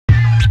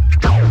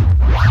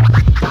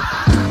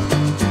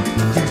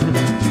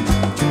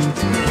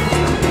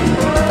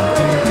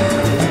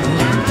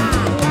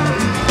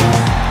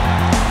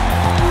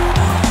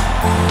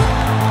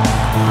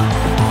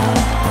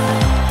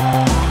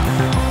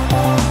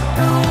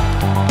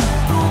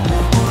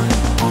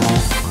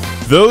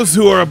Those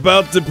who are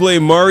about to play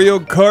Mario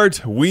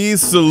Kart, we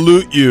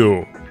salute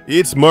you.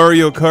 It's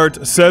Mario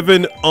Kart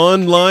 7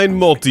 online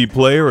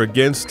multiplayer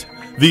against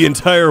the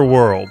entire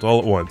world all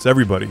at once,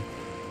 everybody.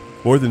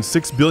 More than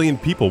 6 billion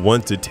people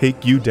want to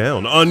take you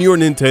down on your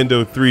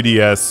Nintendo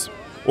 3DS.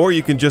 Or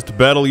you can just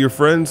battle your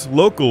friends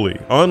locally,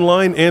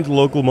 online and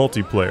local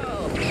multiplayer.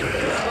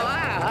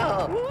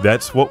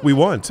 That's what we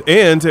want,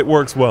 and it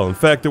works well. In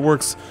fact, it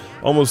works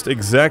almost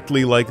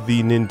exactly like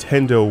the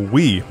Nintendo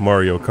Wii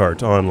Mario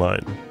Kart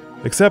Online.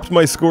 Except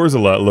my score's a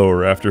lot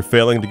lower. After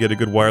failing to get a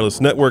good wireless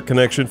network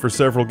connection for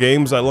several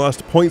games, I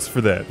lost points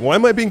for that. Why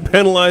am I being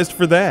penalized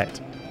for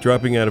that?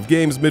 Dropping out of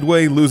games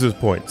midway loses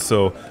points,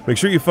 so make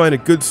sure you find a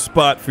good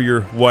spot for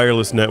your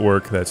wireless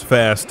network that's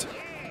fast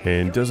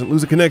and doesn't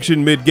lose a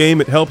connection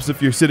mid-game. It helps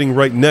if you're sitting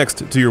right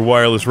next to your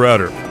wireless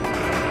router.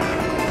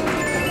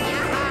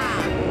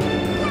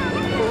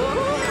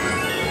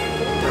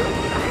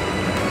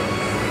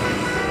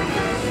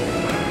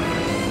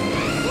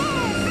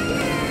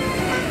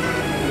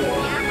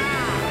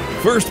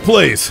 First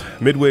place,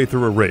 midway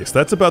through a race.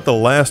 That's about the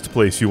last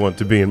place you want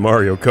to be in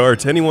Mario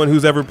Kart. Anyone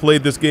who's ever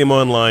played this game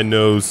online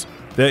knows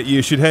that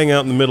you should hang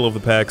out in the middle of the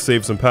pack,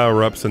 save some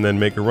power-ups, and then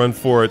make a run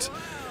for it.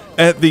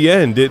 At the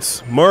end,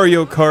 it's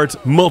Mario Kart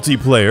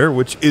multiplayer,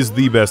 which is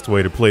the best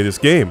way to play this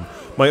game.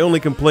 My only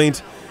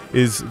complaint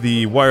is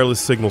the wireless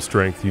signal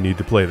strength you need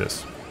to play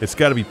this. It's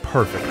got to be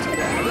perfect.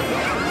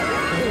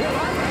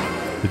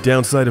 The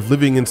downside of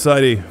living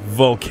inside a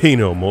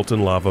volcano,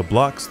 molten lava,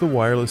 blocks the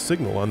wireless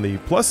signal. On the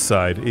plus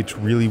side, it's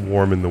really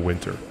warm in the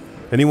winter.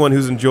 Anyone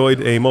who's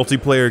enjoyed a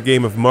multiplayer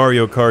game of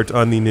Mario Kart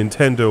on the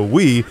Nintendo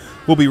Wii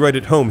will be right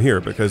at home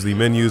here, because the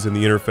menus and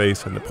the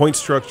interface and the point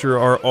structure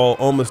are all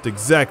almost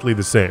exactly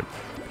the same.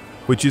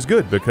 Which is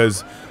good,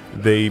 because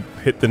they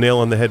hit the nail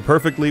on the head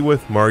perfectly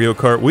with Mario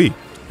Kart Wii.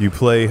 You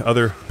play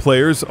other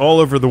players all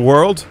over the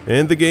world,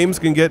 and the games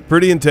can get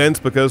pretty intense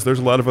because there's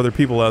a lot of other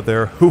people out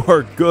there who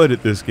are good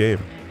at this game.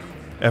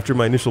 After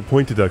my initial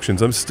point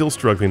deductions, I'm still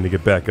struggling to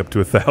get back up to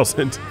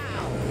 1,000.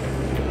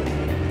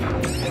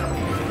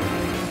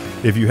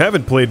 If you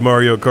haven't played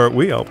Mario Kart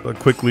Wii, I'll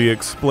quickly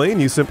explain.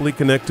 You simply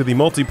connect to the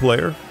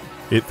multiplayer.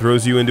 It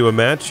throws you into a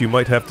match. You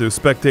might have to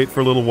spectate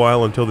for a little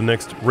while until the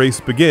next race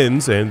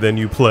begins, and then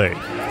you play.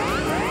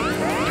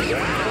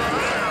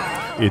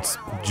 It's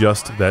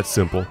just that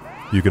simple.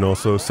 You can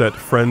also set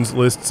friends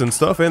lists and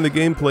stuff, and the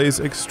game plays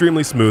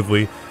extremely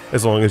smoothly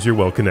as long as you're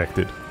well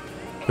connected.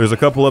 There's a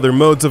couple other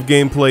modes of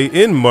gameplay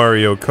in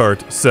Mario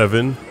Kart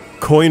 7,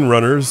 coin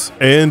runners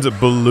and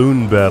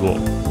balloon battle.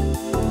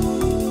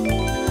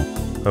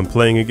 I'm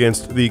playing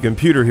against the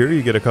computer here.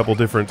 You get a couple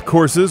different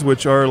courses,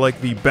 which are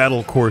like the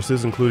battle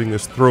courses, including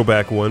this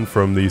throwback one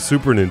from the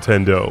Super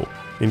Nintendo.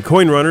 In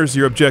coin runners,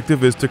 your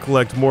objective is to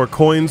collect more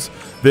coins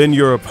than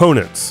your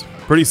opponents.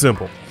 Pretty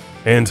simple,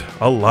 and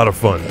a lot of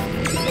fun.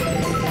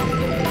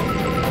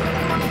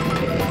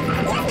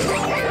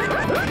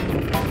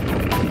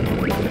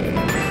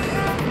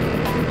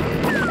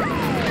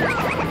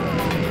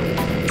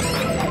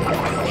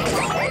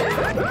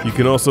 You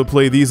can also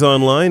play these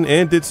online,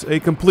 and it's a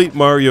complete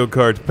Mario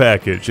Kart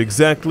package,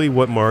 exactly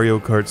what Mario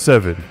Kart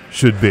 7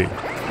 should be.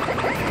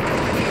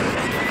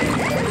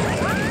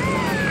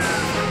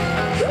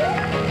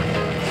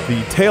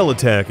 The tail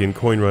attack in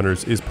Coin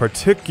Runners is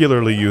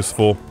particularly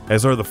useful,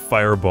 as are the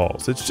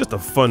fireballs. It's just a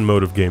fun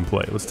mode of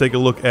gameplay. Let's take a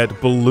look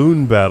at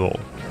Balloon Battle,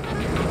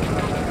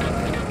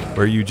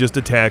 where you just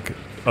attack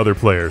other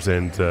players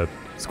and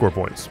score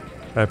points.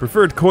 I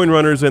preferred Coin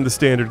Runners and the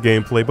standard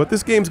gameplay, but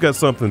this game's got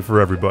something for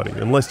everybody,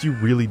 unless you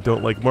really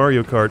don't like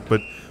Mario Kart.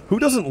 But who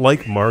doesn't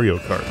like Mario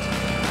Kart?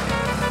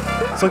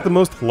 It's like the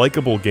most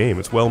likable game.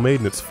 It's well made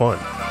and it's fun.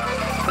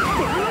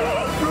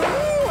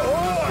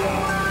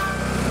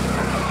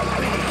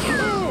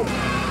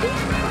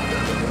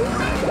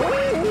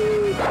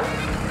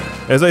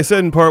 As I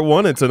said in part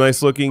 1, it's a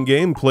nice looking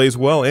game, plays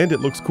well, and it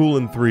looks cool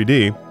in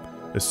 3D,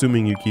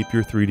 assuming you keep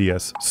your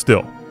 3DS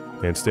still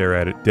and stare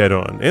at it dead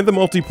on. And the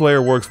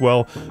multiplayer works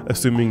well,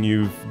 assuming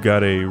you've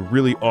got a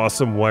really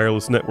awesome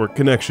wireless network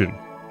connection.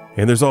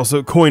 And there's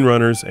also Coin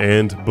Runners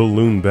and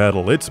Balloon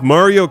Battle. It's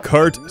Mario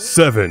Kart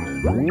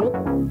 7.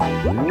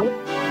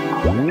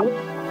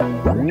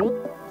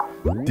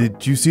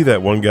 Did you see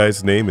that one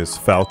guy's name is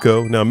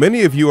Falco? Now,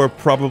 many of you are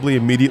probably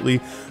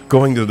immediately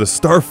going to the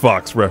Star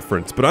Fox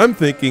reference, but I'm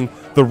thinking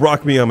the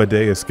Rock Me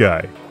Amadeus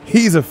guy.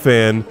 He's a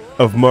fan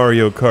of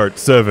Mario Kart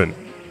 7.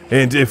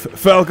 And if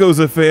Falco's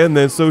a fan,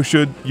 then so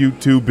should you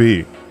two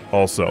be,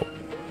 also.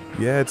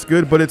 Yeah, it's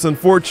good, but it's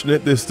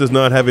unfortunate this does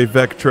not have a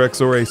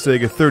Vectrex or a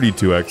Sega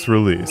 32X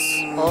release.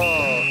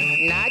 Oh,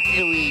 not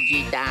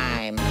Luigi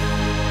time.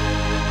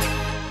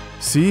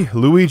 See,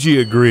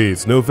 Luigi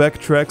agrees. No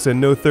Vectrex and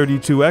no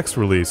 32X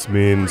release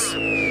means...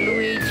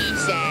 Luigi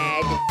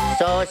sad,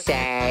 so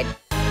sad.